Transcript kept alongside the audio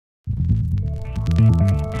Hey,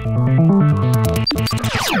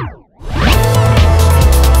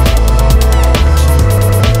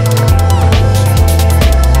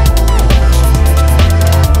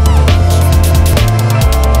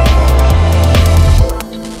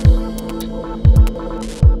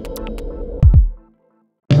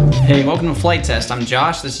 welcome to Flite Test. I'm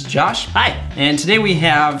Josh. This is Josh. Hi. And today we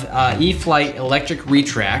have E-Flite electric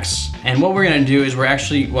retracts. And what we're going to do is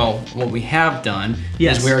what we have done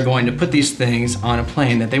is we are going to put these things on a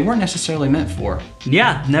plane that they weren't necessarily meant for.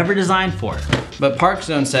 Yeah, never designed for it. But Park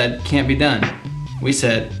Zone said, can't be done. We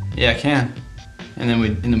said, yeah, it can. And then we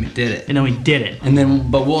did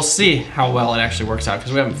it. But we'll see how well it actually works out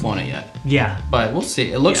because we haven't flown it yet. Yeah. But we'll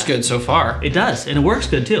see. It looks good so far. It does, and it works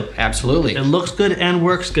good too. Absolutely. It looks good and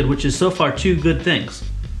works good, which is so far two good things.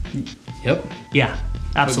 Yep. Yeah,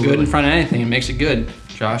 absolutely. Put good in front of anything, it makes it good,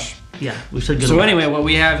 Josh. Yeah, we said good. So anyway, what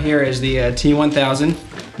we have here is the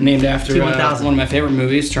T-1000, named after T-1000. one of my favorite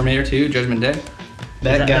movies, Terminator 2, Judgment Day.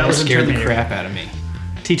 That guy scared the crap out of me.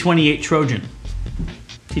 T-28 Trojan.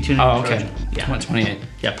 T-28 Trojan. Yeah. 28.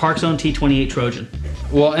 Yeah, Park Zone T-28 Trojan.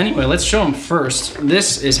 Well, anyway, let's show them first.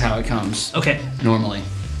 This is how it comes. Okay. Normally.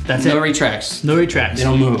 That's no it. retracts. No retracts. They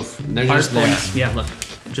don't move. They're just there. Yeah, look.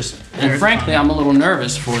 Just. And frankly, I'm a little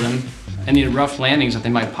nervous for them. Any rough landings that they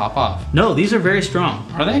might pop off. No, these are very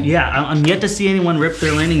strong. Are they? Yeah, I'm yet to see anyone rip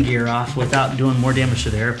their landing gear off without doing more damage to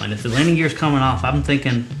the airplane. If the landing gear's coming off, I'm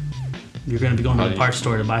thinking you're going to be going to the parts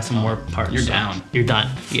store to buy some more parts. You're down. You're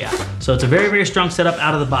done. Yeah. So it's a very, very strong setup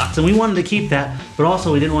out of the box. And we wanted to keep that, but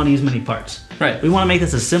also we didn't want to use many parts. Right. We want to make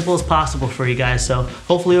this as simple as possible for you guys. So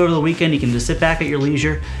hopefully over the weekend you can just sit back at your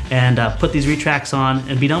leisure and put these retracts on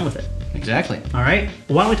and be done with it. Exactly. All right.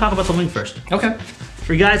 Well, why don't we talk about the wing first? Okay.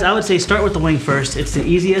 For you guys, I would say start with the wing first. It's the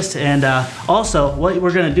easiest, and also what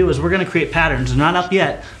we're gonna do is we're gonna create patterns. They're not up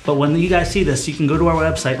yet, but when you guys see this, you can go to our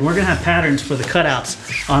website, and we're gonna have patterns for the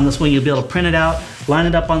cutouts on this wing. You'll be able to print it out, line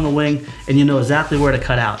it up on the wing, and you know exactly where to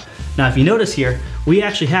cut out. Now, if you notice here, we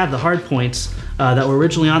actually have the hard points that were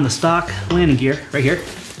originally on the stock landing gear, right here.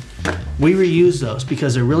 We reuse those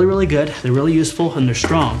because they're really, really good, they're really useful, and they're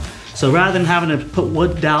strong. So rather than having to put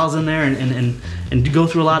wood dowels in there and go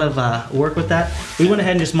through a lot of work with that, we went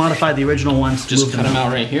ahead and just modified the original ones. Just cut them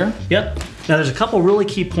out right here? Yep. Now there's a couple really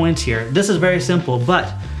key points here. This is very simple, but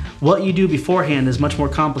what you do beforehand is much more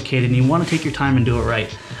complicated, and you want to take your time and do it right.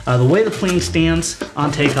 The way the plane stands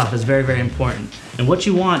on takeoff is very, very important. And what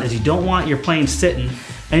you want is you don't want your plane sitting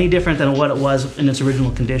any different than what it was in its original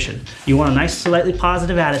condition. You want a nice, slightly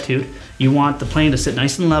positive attitude. You want the plane to sit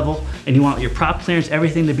nice and level, and you want your prop clearance,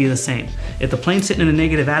 everything to be the same. If the plane's sitting in a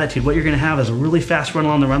negative attitude, what you're gonna have is a really fast run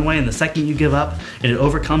along the runway, and the second you give up and it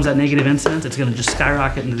overcomes that negative incidence, it's gonna just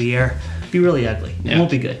skyrocket into the air, be really ugly. Yeah. It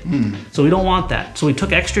won't be good. So we don't want that. So we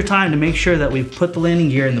took extra time to make sure that we put the landing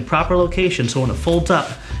gear in the proper location, so when it folds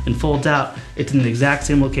up and folds out, it's in the exact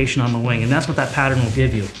same location on the wing, and that's what that pattern will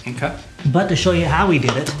give you. Okay. But to show you how we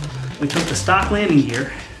did it, we took the stock landing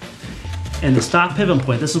gear and the stock pivot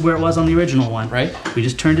point, this is where it was on the original one. Right. We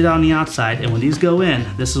just turned it on the outside, and when these go in,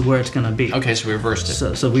 this is where it's gonna be. Okay, so we reversed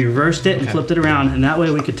it. So we reversed it and flipped it around, and that way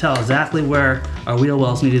we could tell exactly where our wheel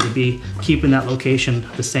wells needed to be, keeping that location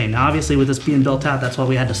the same. Now obviously with this being built out, that's why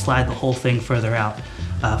we had to slide the whole thing further out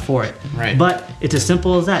for it. Right. But it's as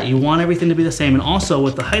simple as that. You want everything to be the same, and also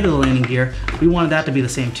with the height of the landing gear, we wanted that to be the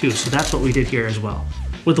same too, so that's what we did here as well.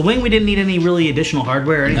 With the wing, we didn't need any really additional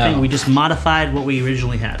hardware or anything. No. We just modified what we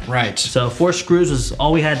originally had. Right. So 4 screws was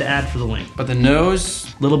all we had to add for the wing. But the nose,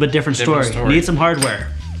 A little bit different story. Need some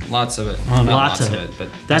hardware. Lots of it. Well, lots of it, but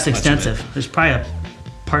that's extensive. There's probably a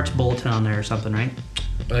parts bulletin on there or something, right?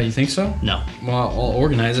 You think so? No. Well, I'll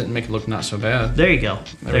organize it and make it look not so bad. There you go.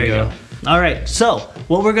 There we go. All right, so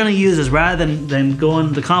what we're gonna use is rather than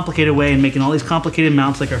going the complicated way and making all these complicated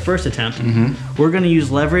mounts like our first attempt, we're gonna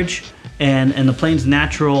use leverage and the plane's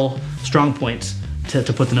natural strong points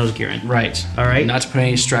to put the nose gear in. Right. All right. Not to put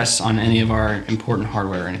any stress on any of our important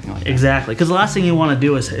hardware or anything like that. Exactly, because the last thing you want to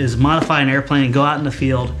do is modify an airplane and go out in the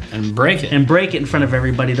field and break it. And break it in front of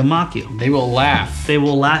everybody to mock you. They will laugh. They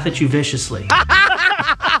will laugh at you viciously.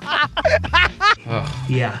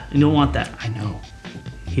 Yeah, you don't want that. I know.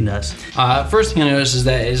 He does. First thing I noticed is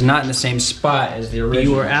that it is not in the same spot as the original.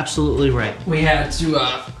 You are absolutely right. We had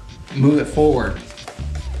to move it forward.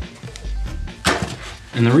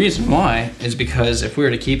 And the reason why is because if we were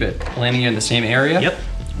to keep it landing in the same area,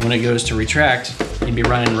 when it goes to retract, you'd be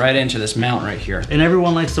running right into this mount right here. And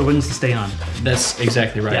everyone likes their wings to stay on. That's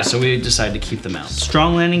exactly right. Yeah. So we decided to keep the mount.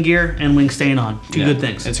 Strong landing gear and wings staying on. Two good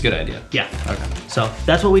things. It's a good idea. Yeah. Okay. So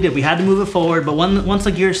that's what we did. We had to move it forward, but once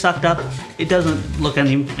the gear's sucked up, it doesn't look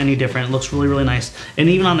any different. It looks really, really nice. And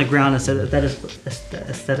even on the ground,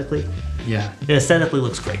 aesthetically, yeah, it aesthetically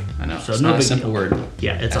looks great. I know. So it's no not a big simple deal. word.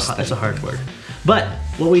 Yeah, it's a hard word. But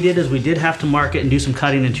what we did is we did have to mark it and do some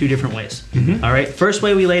cutting in two different ways. All right, first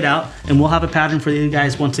way we laid out, and we'll have a pattern for you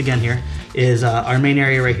guys once again here, is our main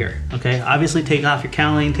area right here. Okay, obviously take off your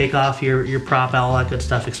cowling, take off your prop, all that good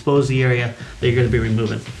stuff, expose the area that you're going to be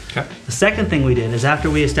removing. Okay. The second thing we did is after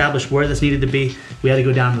we established where this needed to be, we had to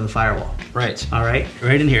go down to the firewall. Right. All right,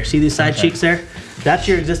 right in here. See these side cheeks there? That's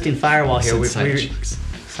your existing firewall here. Side cheeks.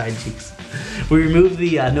 Side cheeks. We removed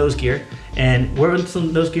the nose gear, and where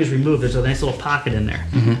some nose gear is removed, there's a nice little pocket in there.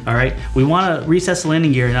 All right, we want to recess the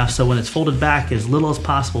landing gear enough so when it's folded back, as little as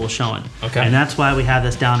possible is showing. Okay. And that's why we have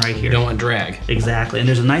this down right here. You don't want drag. Exactly, and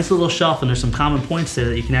there's a nice little shelf, and there's some common points there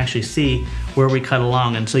that you can actually see where we cut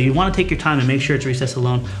along. And so you want to take your time and make sure it's recessed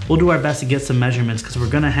alone. We'll do our best to get some measurements because we're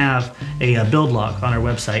going to have a build log on our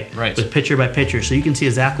website with picture by picture, so you can see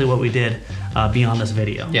exactly what we did beyond this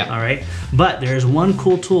video. Yeah. All right. But there's one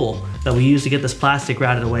cool tool that we use to get this plastic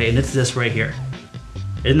routed away, and it's this right here.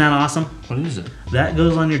 Isn't that awesome? What is it? That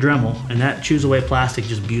goes on your Dremel, and that chews away plastic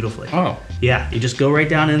just beautifully. Oh. Yeah, you just go right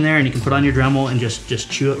down in there, and you can put on your Dremel and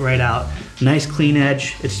just chew it right out. Nice clean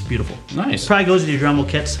edge. It's beautiful. Nice. Probably goes with your Dremel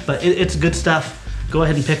kits, but it's good stuff. Go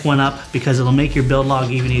ahead and pick one up because it'll make your build log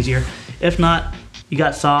even easier. If not, you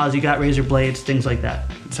got saws, you got razor blades, things like that.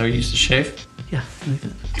 That's how you used to shave? Yeah, like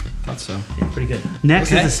that. Thought so. Yeah, pretty good.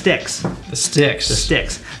 Next is the sticks. The sticks. The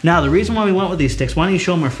sticks. Now, the reason why we went with these sticks, why don't you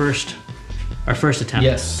show them our first attempt?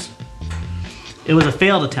 Yes. It was a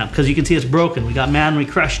failed attempt because you can see it's broken. We got mad and we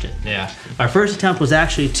crushed it. Yeah. Our first attempt was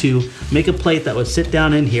actually to make a plate that would sit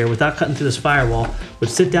down in here without cutting through this firewall, would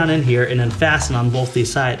sit down in here and then fasten on both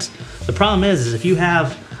these sides. The problem is if you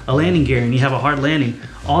have a landing gear and you have a hard landing,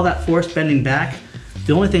 all that force bending back,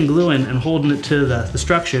 the only thing gluing and holding it to the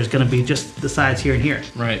structure is going to be just the sides here and here.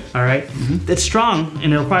 Right. All right? It's strong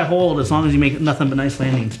and it'll probably hold as long as you make nothing but nice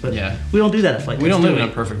landings. But we don't do that at Flite Test. We don't live in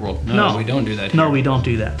a perfect world. No, we don't do that here. No, we don't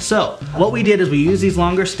do that. So what we did is we use these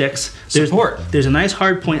longer sticks. There's a nice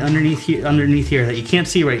hard point underneath here that you can't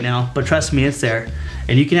see right now, but trust me, it's there.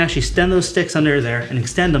 And you can actually extend those sticks under there and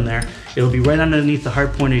extend them there. It'll be right underneath the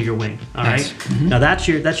hard point of your wing. All right? Now that's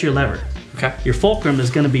your lever. Okay. Your fulcrum is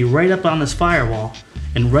going to be right up on this firewall.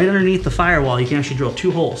 And right underneath the firewall, you can actually drill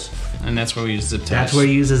 2 holes. And that's where we use zip ties. That's where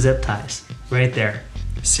you use the zip ties, right there.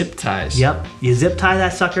 Zip ties? Yep, you zip tie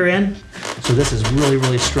that sucker in, so this is really,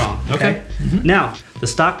 really strong, okay? Now, the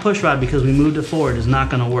stock push rod, because we moved it forward, is not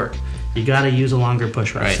gonna work. You gotta use a longer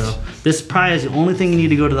push rod. So this probably is the only thing you need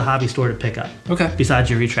to go to the hobby store to pick up. Okay. Besides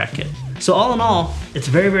your retract kit. So all in all, it's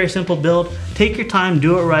a very, very simple build. Take your time,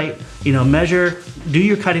 do it right, measure, do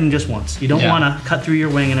your cutting just once. You don't wanna cut through your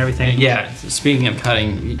wing and everything. Yeah, speaking of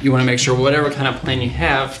cutting, you wanna make sure whatever kind of plane you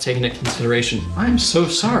have, take into consideration, I'm so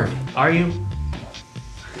sorry. Are you?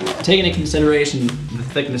 Take into consideration the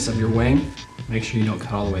thickness of your wing, make sure you don't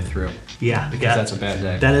cut all the way through. Yeah. Because that's a bad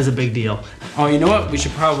day. That is a big deal. Oh, you know what? We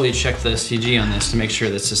should probably check the CG on this to make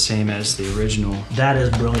sure that's the same as the original. That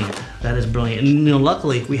is brilliant. That is brilliant. And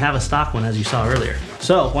luckily, we have a stock one as you saw earlier.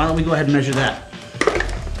 So why don't we go ahead and measure that?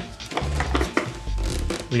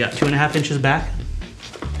 We got 2.5 inches back.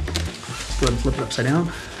 Let's go ahead and flip it upside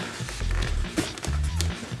down.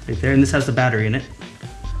 Right there, and this has the battery in it.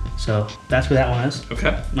 So that's where that one is. Okay.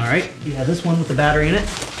 All right, you have this one with the battery in it.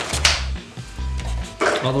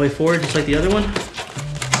 All the way forward, just like the other one.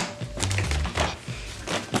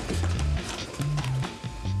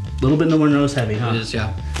 A little bit nowhere nose heavy, huh? It is,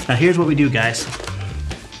 yeah. Now here's what we do, guys.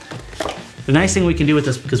 The nice thing we can do with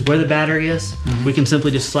this, because where the battery is, we can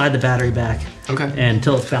simply just slide the battery back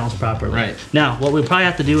until it's balanced properly. Right. Now, what we'll probably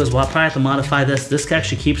have to do is we'll probably have to modify this. This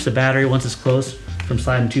actually keeps the battery, once it's closed, from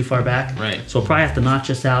sliding too far back. Right. So we'll probably have to notch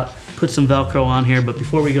this out, put some Velcro on here, but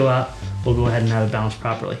before we go out, we'll go ahead and have it balanced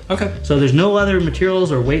properly. Okay. So there's no other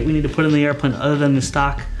materials or weight we need to put in the airplane other than the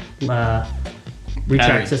stock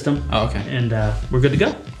retract system. Oh, okay. And we're good to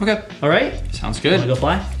go. Okay. All right. Sounds good. Wanna go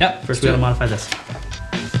fly? Yep. First we gotta modify this.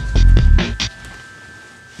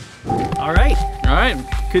 All right. All right.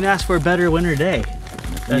 Couldn't ask for a better winter day.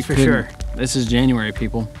 That's for sure. This is January,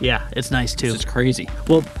 people. Yeah, it's nice too. This is crazy.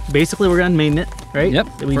 Well, basically we're gonna main it, right?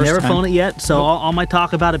 Yep. We've never flown it yet, so all my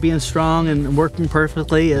talk about it being strong and working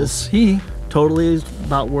perfectly is totally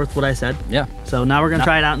about worth what I said. Yeah. So now we're gonna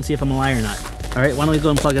try it out and see if I'm a liar or not. All right, why don't we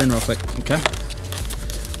go and plug it in real quick? Okay.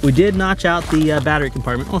 We did notch out the battery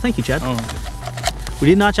compartment. Oh, thank you, Chad. Oh. We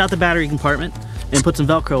did notch out the battery compartment. and put some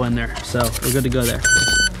Velcro in there. So we're good to go there.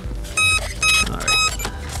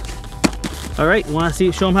 All right, you want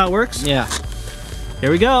to show them how it works? Yeah.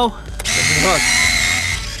 Here we go. Look.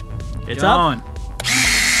 It's up.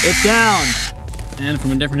 It's down. And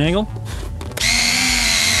from a different angle.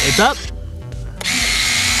 It's up.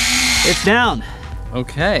 It's down.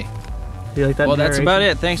 Okay. You like that? Well, that's about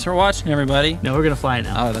it. Thanks for watching, everybody. No, we're gonna fly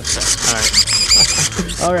now. Oh, that's it. All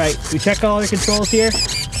right. All right. We checked all our controls here,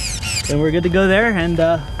 and we're good to go there. And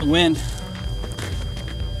the wind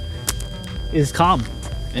is calm.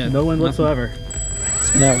 Yeah, no wind whatsoever.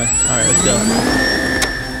 Let's go that way. All right, let's go.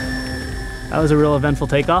 That was a real eventful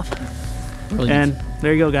takeoff. Really and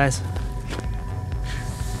there you go, guys.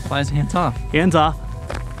 Flies hands off. Hands off.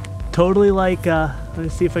 Totally like, let me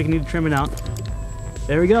see if I can need to trim it out.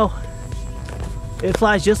 There we go. It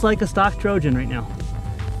flies just like a stock Trojan right now.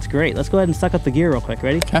 It's great. Let's go ahead and suck up the gear real quick.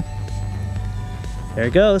 Ready? Okay. There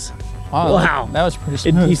it goes. Wow. That was pretty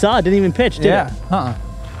smooth. You saw it didn't even pitch, did it? Yeah.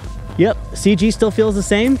 Yep. CG still feels the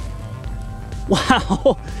same.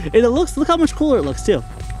 Wow. And it looks, look how much cooler it looks too.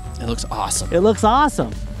 It looks awesome. It looks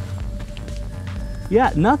awesome.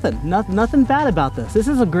 Yeah, nothing bad about this. This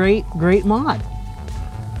is a great mod.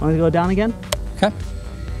 Want to go down again? Okay.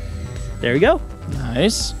 There we go.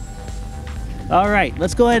 Nice. All right,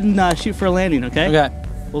 let's go ahead and shoot for a landing, okay? Okay.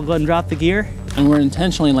 We'll go ahead and drop the gear. And we're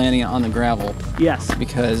intentionally landing it on the gravel. Yes.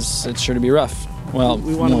 Because it's sure to be rough. Well,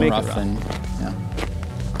 we want to make rough it rough. than, yeah.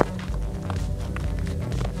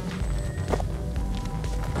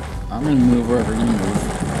 I'm gonna move wherever you move.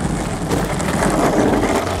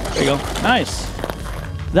 There you go. Nice.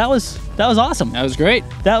 That was awesome. That was great.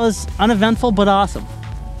 That was uneventful but awesome.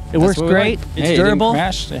 It works great. It's durable. It didn't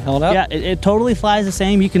crash. It held up. Yeah, it totally flies the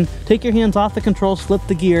same. You can take your hands off the controls, flip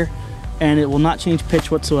the gear, and it will not change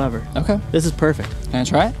pitch whatsoever. Okay. This is perfect. Can I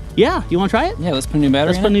try it? Yeah. You want to try it? Yeah. Let's put a new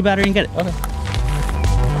battery. Let's put a new battery and get it. Okay.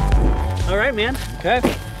 All right, man. Okay.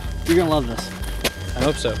 You're gonna love this. I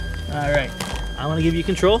hope so. All right. I want to give you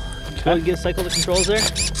control. Go ahead and cycle the controls there.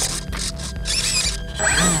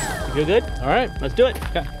 You feel good? All right. Let's do it.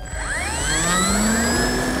 Okay.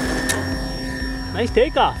 Nice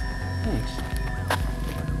takeoff. Thanks.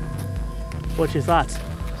 What's your thoughts?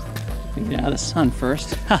 Get out of the sun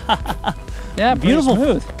first. Yeah, beautiful.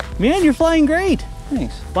 Smooth. Man, you're flying great.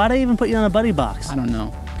 Thanks. Why'd I even put you on a buddy box? I don't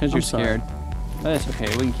know. Because you're scared. But it's okay.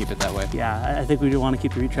 We can keep it that way. Yeah, I think we do want to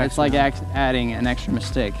keep the retracts. It's like adding an extra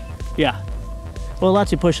mistake. Yeah. Well, it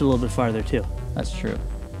lets you push it a little bit farther too. That's true.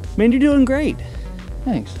 Man, you're doing great.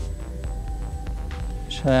 Thanks.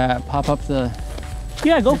 Should I pop up the...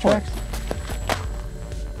 Yeah, go for it.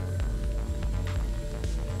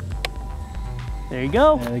 There you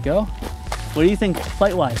go. There we go. What do you think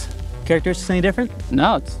flight-wise? Characteristics any different?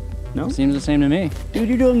 No, it seems the same to me. Dude,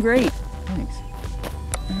 you're doing great. Thanks.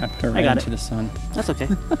 I put it right into the sun. That's okay.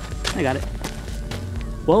 I got it.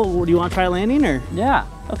 Well, do you want to try landing or? Yeah.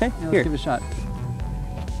 Okay, Yeah, let's here. give it a shot.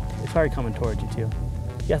 It's already coming towards you too.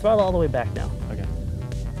 Yeah, throttle all the way back now. Okay.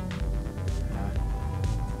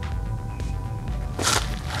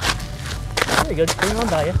 There you go, just bring it on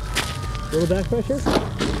by you. A little back pressure.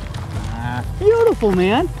 Beautiful,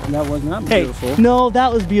 man. That was not beautiful. Hey, no,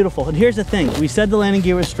 that was beautiful. And here's the thing. We said the landing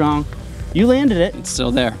gear was strong. You landed it. It's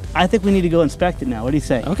still there. I think we need to go inspect it now. What do you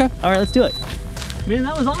say? Okay. All right, let's do it. Man,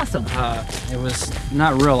 that was awesome. It was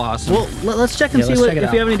not real awesome. Well, let's check and see if we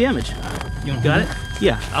have any damage. You got it?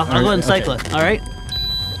 Yeah, I'll go ahead and cycle it. All right.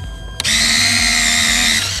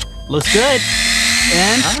 Looks good.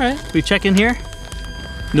 And all right. we check in here.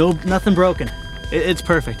 No, nothing broken. It's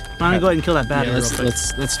perfect. I'm gonna go ahead and kill that battery real quick.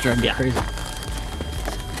 Let's drive you crazy.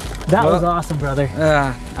 That was awesome, brother.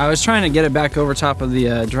 I was trying to get it back over top of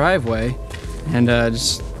the driveway, and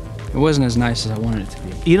it wasn't as nice as I wanted it to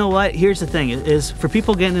be. You know what? Here's the thing: is for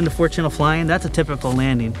people getting into 4-channel flying, that's a typical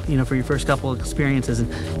landing. You know, for your first couple of experiences,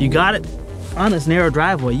 and you got it on this narrow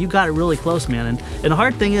driveway. You got it really close, man. And the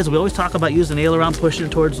hard thing is, we always talk about using the aileron, pushing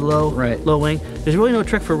it towards low wing. There's really no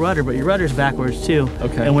trick for rudder, but your rudder's backwards too.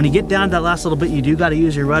 Okay. And when you get down to that last little bit, you do got to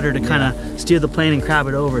use your rudder to kind of steer the plane and crab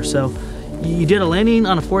it over. So you did a landing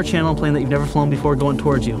on a 4-channel plane that you've never flown before going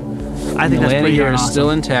towards you. I think that's pretty darn awesome. Is still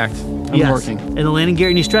intact. I'm working. And the landing gear,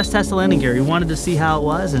 and you stress test the landing gear. You wanted to see how it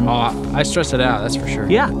was, and I stressed it out. That's for sure.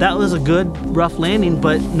 Yeah, that was a good rough landing,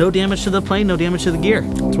 but no damage to the plane, no damage to the gear.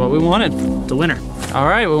 That's what we wanted. It's a winner. All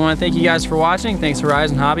right, we want to thank you guys for watching. Thanks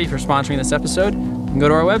Horizon Hobby for sponsoring this episode. You can go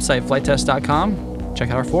to our website, flitetest.com. Check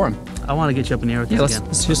out our forum. I want to get you up in the air with this again.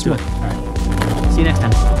 Let's just do it. All right. See you next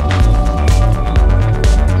time.